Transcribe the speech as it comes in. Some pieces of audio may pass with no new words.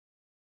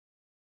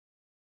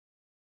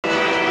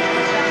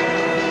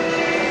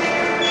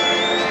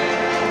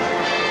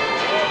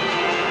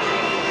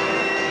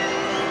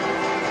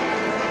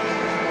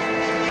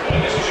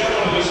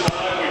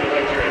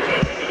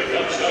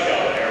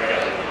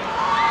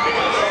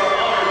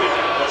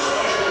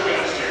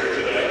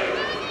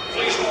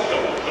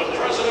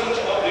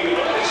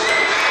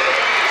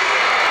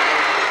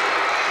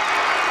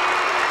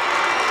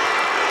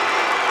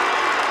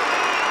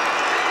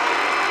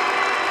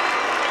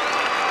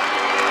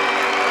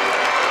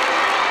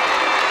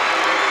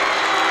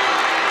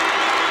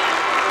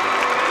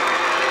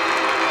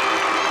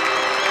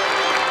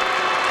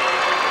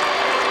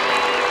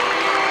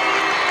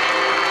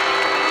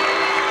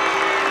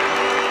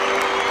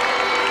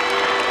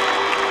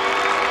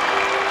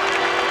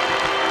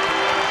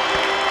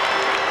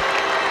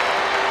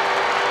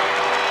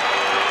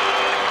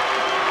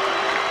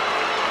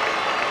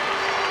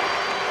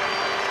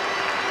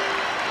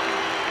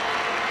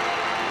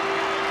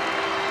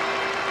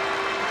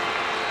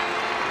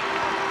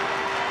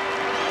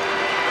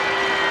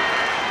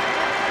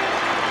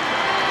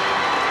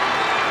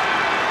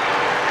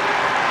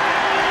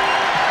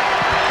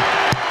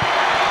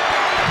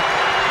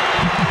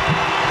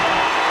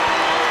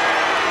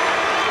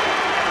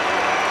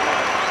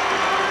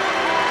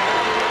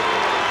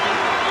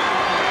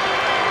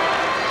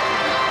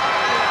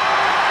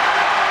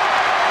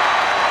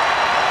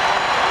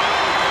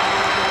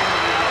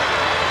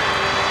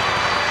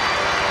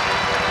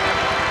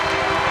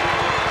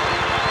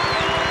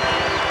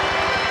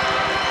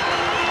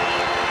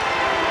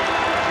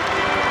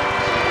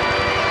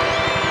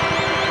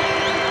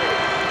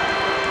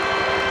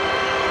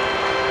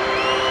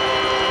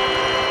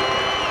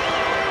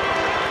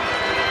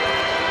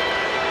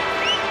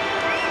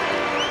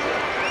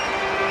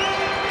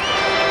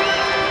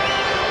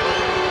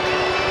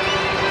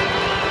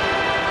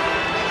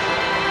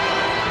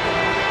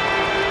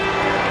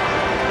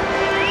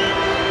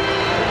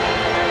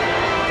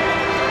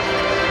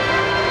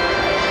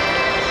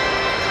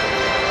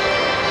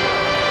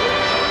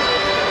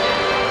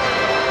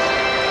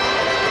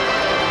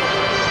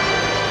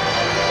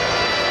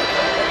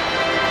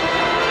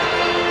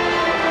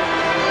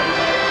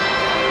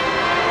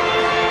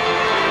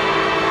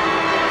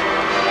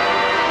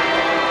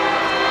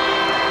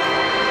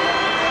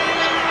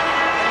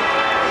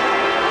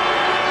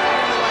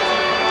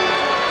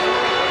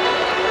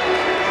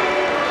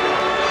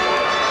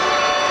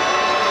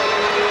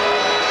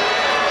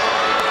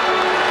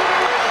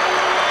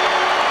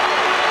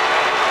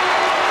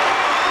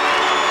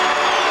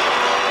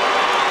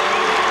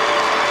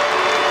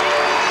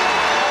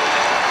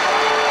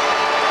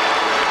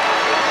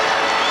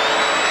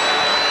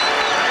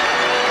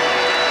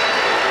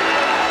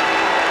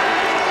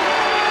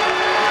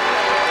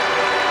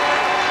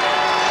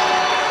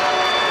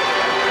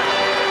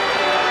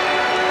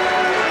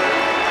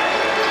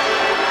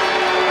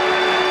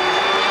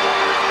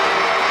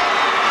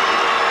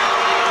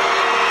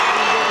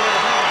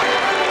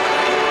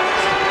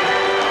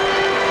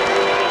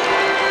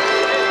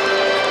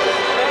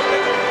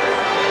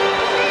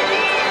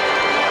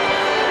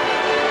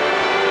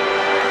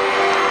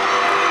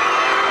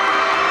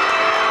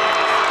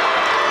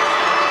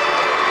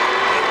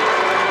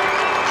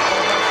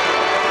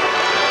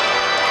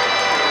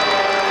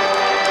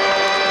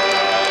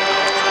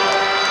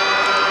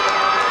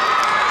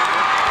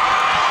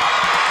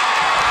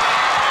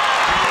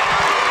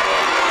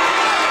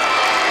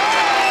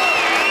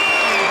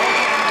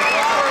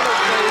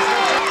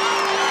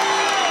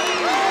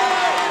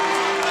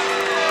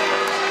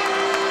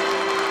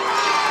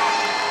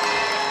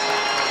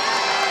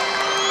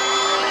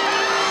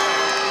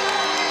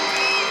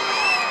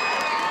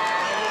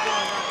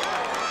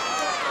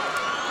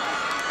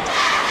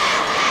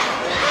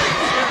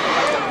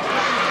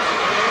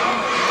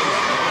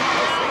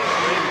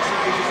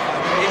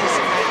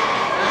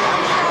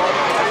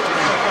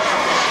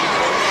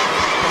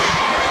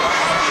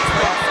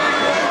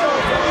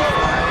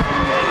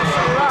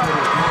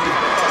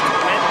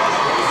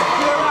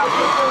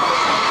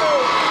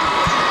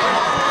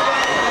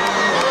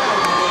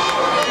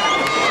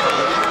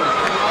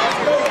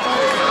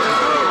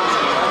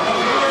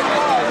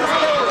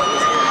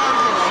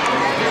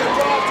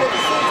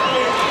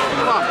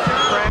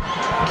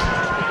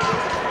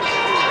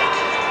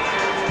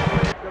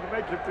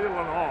you feeling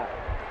home.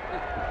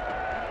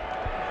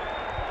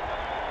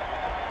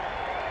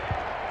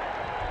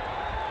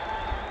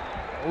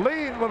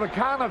 Lead with a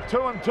count of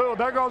 2-2.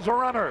 There goes a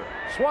runner.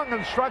 Swung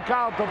and struck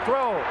out to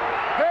throw.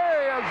 He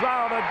is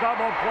out a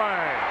double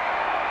play.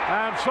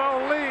 And so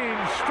Lean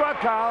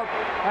struck out,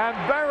 and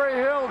Barry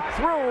Hill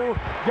threw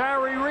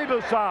Gary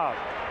Reedus out.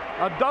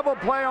 A double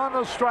play on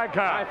the strikeout.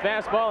 High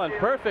fastball and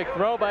perfect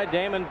throw by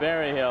Damon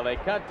Berryhill. They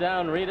cut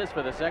down Reedus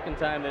for the second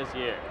time this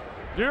year.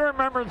 Do you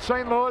remember in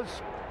St. Louis,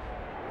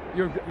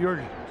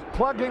 you're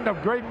plugging the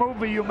great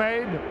movie you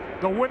made,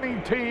 The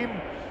Winning Team,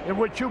 in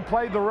which you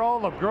played the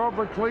role of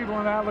Grover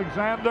Cleveland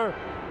Alexander,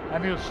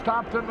 and you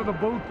stopped into the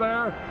booth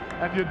there,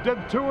 and you did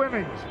 2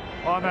 innings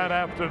on that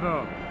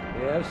afternoon.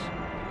 Yes.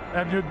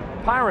 And your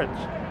Pirates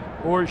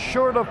were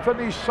sure to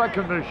finish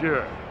second this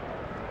year.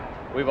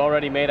 We've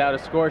already made out a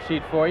score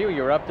sheet for you.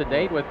 You're up to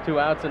date with 2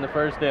 outs in the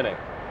first inning.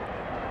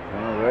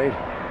 All right.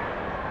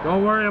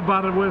 Don't worry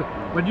about it.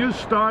 When you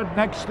start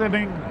next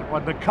inning,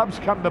 when the Cubs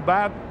come to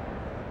bat,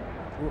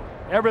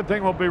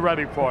 everything will be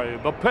ready for you.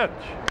 The pitch.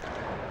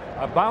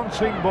 A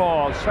bouncing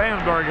ball.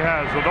 Sandberg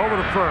has it over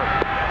to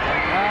first.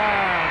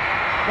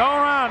 And no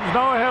runs,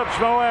 no hits,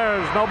 no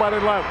errors, nobody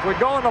left. We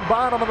go in the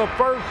bottom of the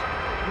first.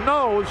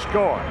 No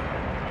score.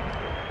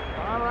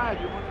 All right.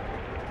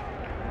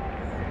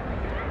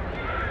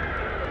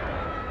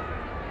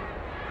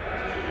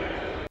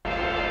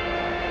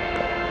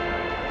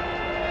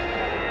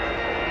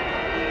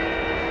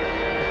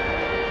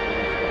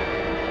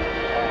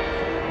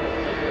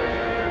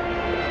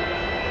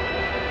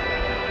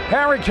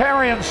 Harry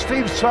Caray and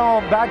Steve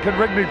Selm back at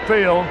Wrigley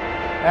Field,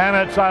 and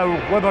it's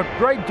with a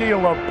great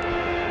deal of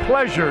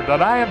pleasure that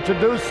I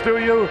introduce to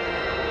you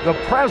the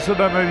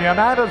President of the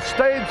United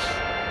States,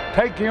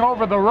 taking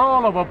over the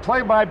role of a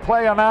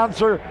play-by-play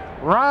announcer,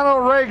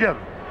 Ronald Reagan,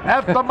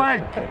 at the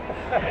mic.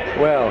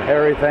 Well,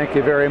 Harry, thank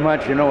you very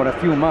much. You know, in a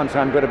few months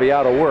I'm going to be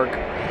out of work,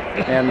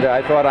 and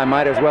I thought I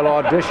might as well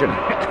audition.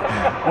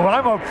 Well,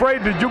 I'm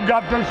afraid that you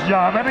got this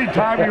job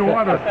anytime you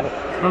want it,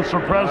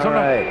 Mr. President. All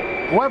right.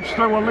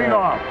 Webster will lead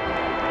off.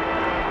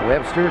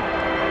 Webster,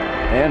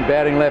 and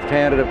batting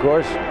left-handed, of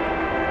course.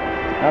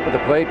 Up at the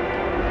plate,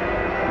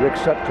 Rick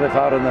Sutcliffe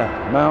out on the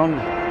mound.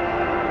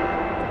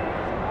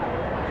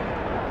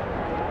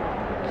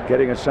 He's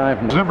getting a sign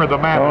from Zimmer, the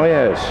man. Oh,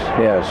 yes,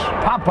 yes.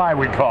 Popeye,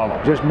 we call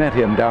him. Just met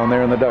him down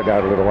there in the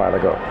dugout a little while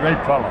ago.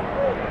 Great fellow.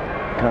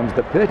 Comes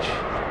the pitch.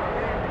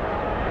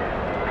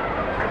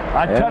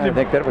 I tell you, I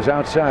think that was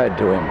outside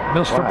to him.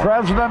 Mr. Wow.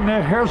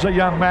 President, here's a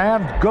young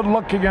man, good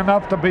looking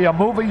enough to be a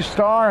movie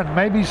star and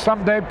maybe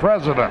someday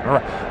president.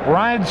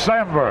 Ryan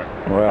Sandberg.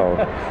 Well.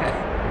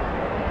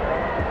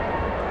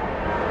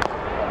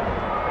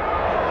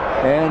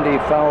 And he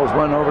fouls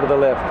one over to the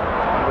left,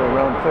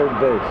 around third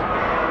base.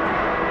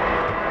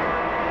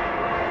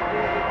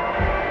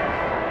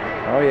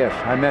 Oh, yes,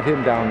 I met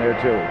him down there,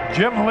 too.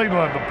 Jim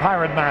Leland, the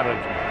Pirate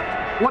manager.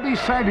 What did he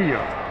say to you?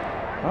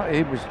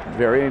 He was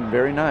very,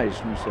 very nice,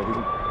 and said he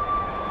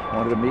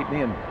wanted to meet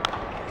me.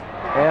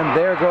 And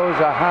there goes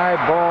a high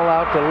ball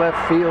out to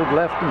left field,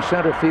 left and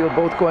center field,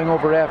 both going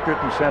over after it,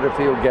 and center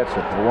field gets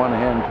it for one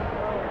hand.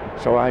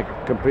 So I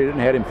completed and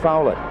had him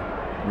foul it.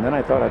 And then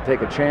I thought I'd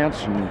take a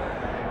chance, and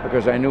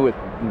because I knew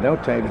at no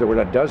time there were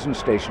a dozen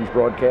stations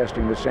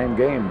broadcasting the same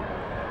game,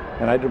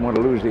 and I didn't want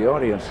to lose the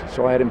audience,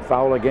 so I had him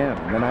foul again.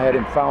 And then I had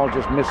him foul,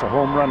 just miss a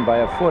home run by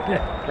a foot.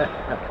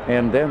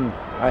 And then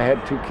I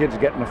had 2 kids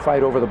getting a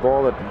fight over the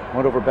ball that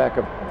went over back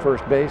of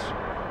first base.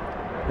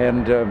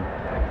 And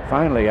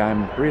finally,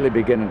 I'm really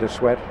beginning to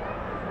sweat.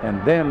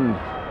 And then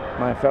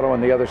my fellow on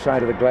the other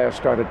side of the glass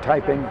started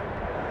typing.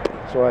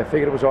 So I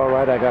figured it was all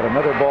right. I got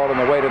another ball on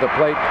the way to the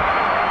plate.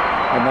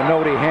 And the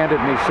note he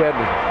handed me said,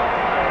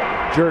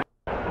 jerk.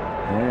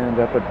 And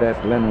up at bat,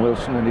 Glenn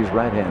Wilson, and he's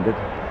right-handed.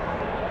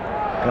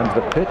 Comes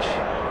the pitch,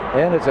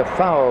 and it's a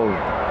foul.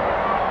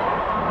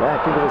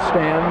 Back into the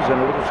stands,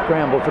 and a little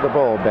scramble for the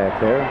ball back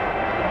there.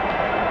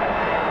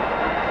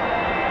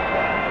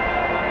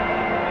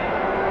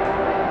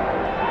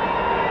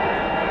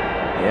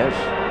 Yes.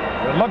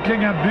 You're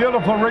looking at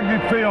beautiful Wrigley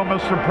Field,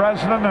 Mr.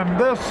 President, and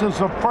this is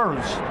the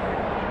first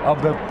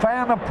of the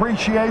Fan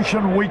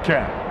Appreciation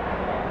Weekend.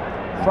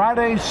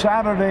 Friday,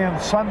 Saturday, and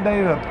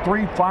Sunday, the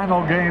 3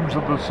 final games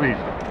of the season.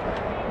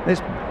 This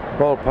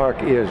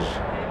ballpark is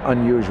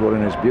unusual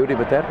in its beauty,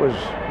 but that was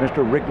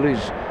Mr.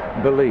 Wrigley's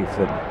belief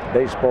that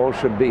baseball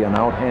should be an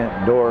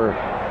outdoor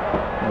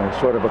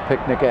sort of a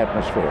picnic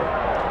atmosphere.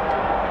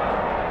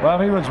 Well,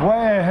 he was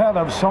way ahead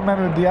of so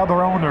many of the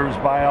other owners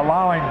by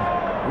allowing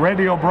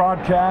radio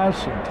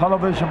broadcasts and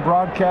television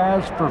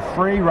broadcasts for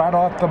free right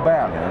off the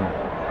bat. Yeah.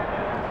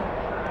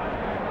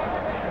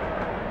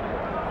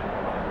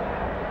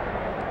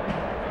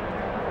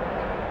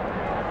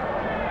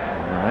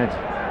 All right.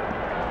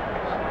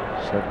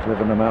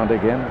 Sutcliffe on the mound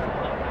again.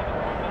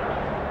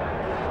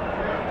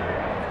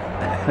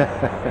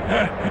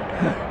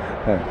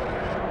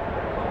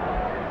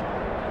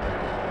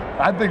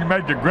 I think he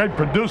made a great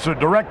producer,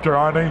 director,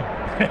 Arnie.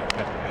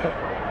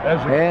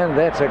 And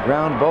that's a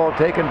ground ball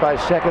taken by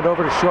second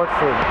over to short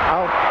for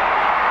out.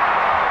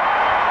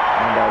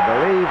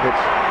 save.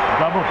 It's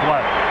double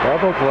play.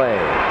 double play.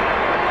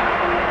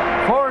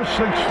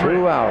 4-6-3.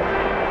 2 out.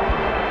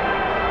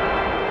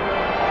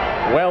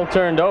 Well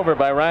turned over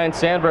by Ryan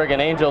Sandberg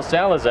and Angel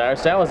Salazar.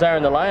 Salazar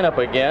in the lineup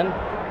again.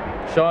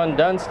 Sean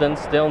Dunston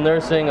still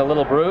nursing a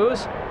little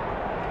bruise.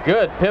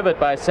 Good pivot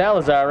by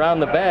Salazar around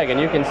the bag, and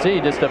you can see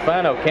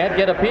DeStefano can't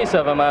get a piece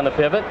of him on the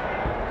pivot.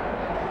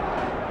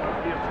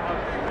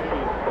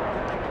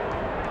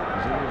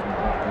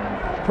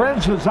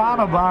 Prince is out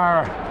of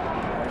our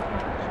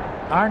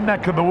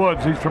neck of the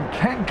woods. He's from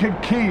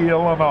Kankakee,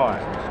 Illinois.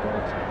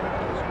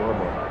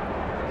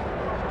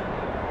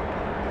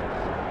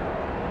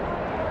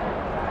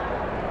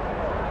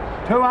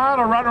 Two out,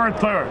 a runner at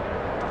third.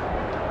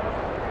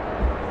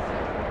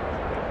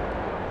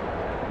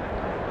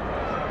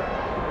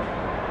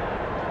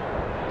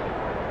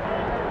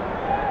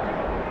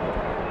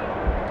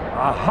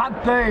 A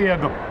hot day in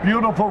the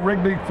beautiful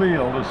Wrigley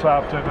Field this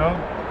afternoon.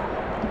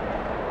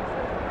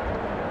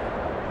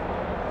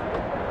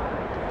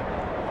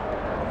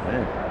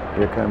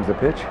 Here comes the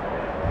pitch.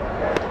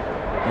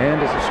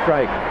 And it's a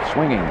strike,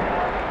 swinging.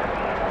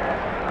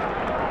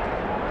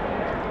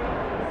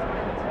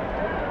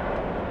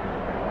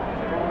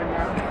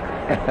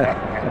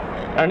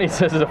 Arnie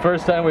says it's the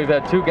first time we've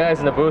had two guys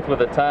in the booth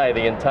with a tie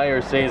the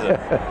entire season.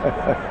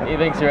 He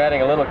thinks you're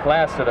adding a little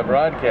class to the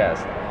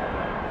broadcast.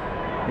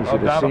 You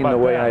should have seen the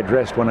way I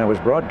dressed when I was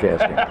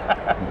broadcasting.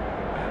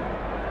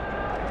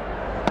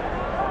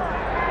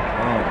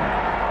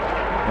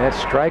 That's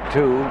strike 2.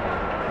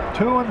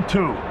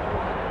 2-2.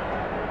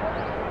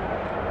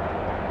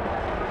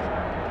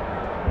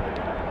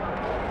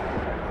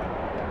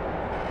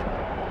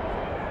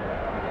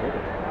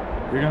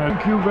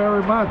 Thank you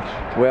very much.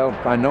 Well,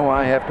 I know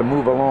I have to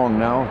move along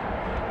now.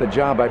 The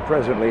job I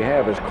presently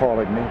have is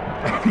calling me.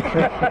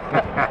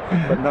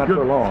 But not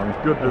for long.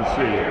 Good to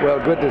see you. Well,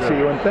 good to see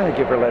you, and thank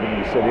you for letting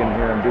me sit in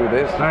here and do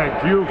this.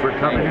 Thank you for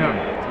coming in.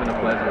 It's been a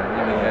pleasure. It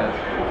really has.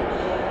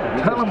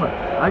 Tell them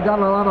I got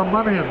a lot of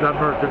money at that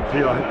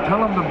mercantile. Tell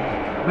them to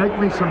make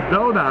me some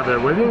dough down there,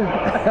 will you?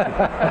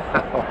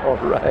 All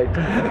right.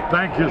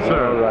 Thank you,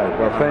 sir. All right.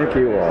 Well, thank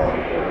you all.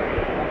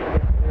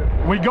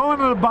 We go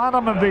into the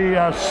bottom of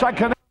the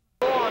second.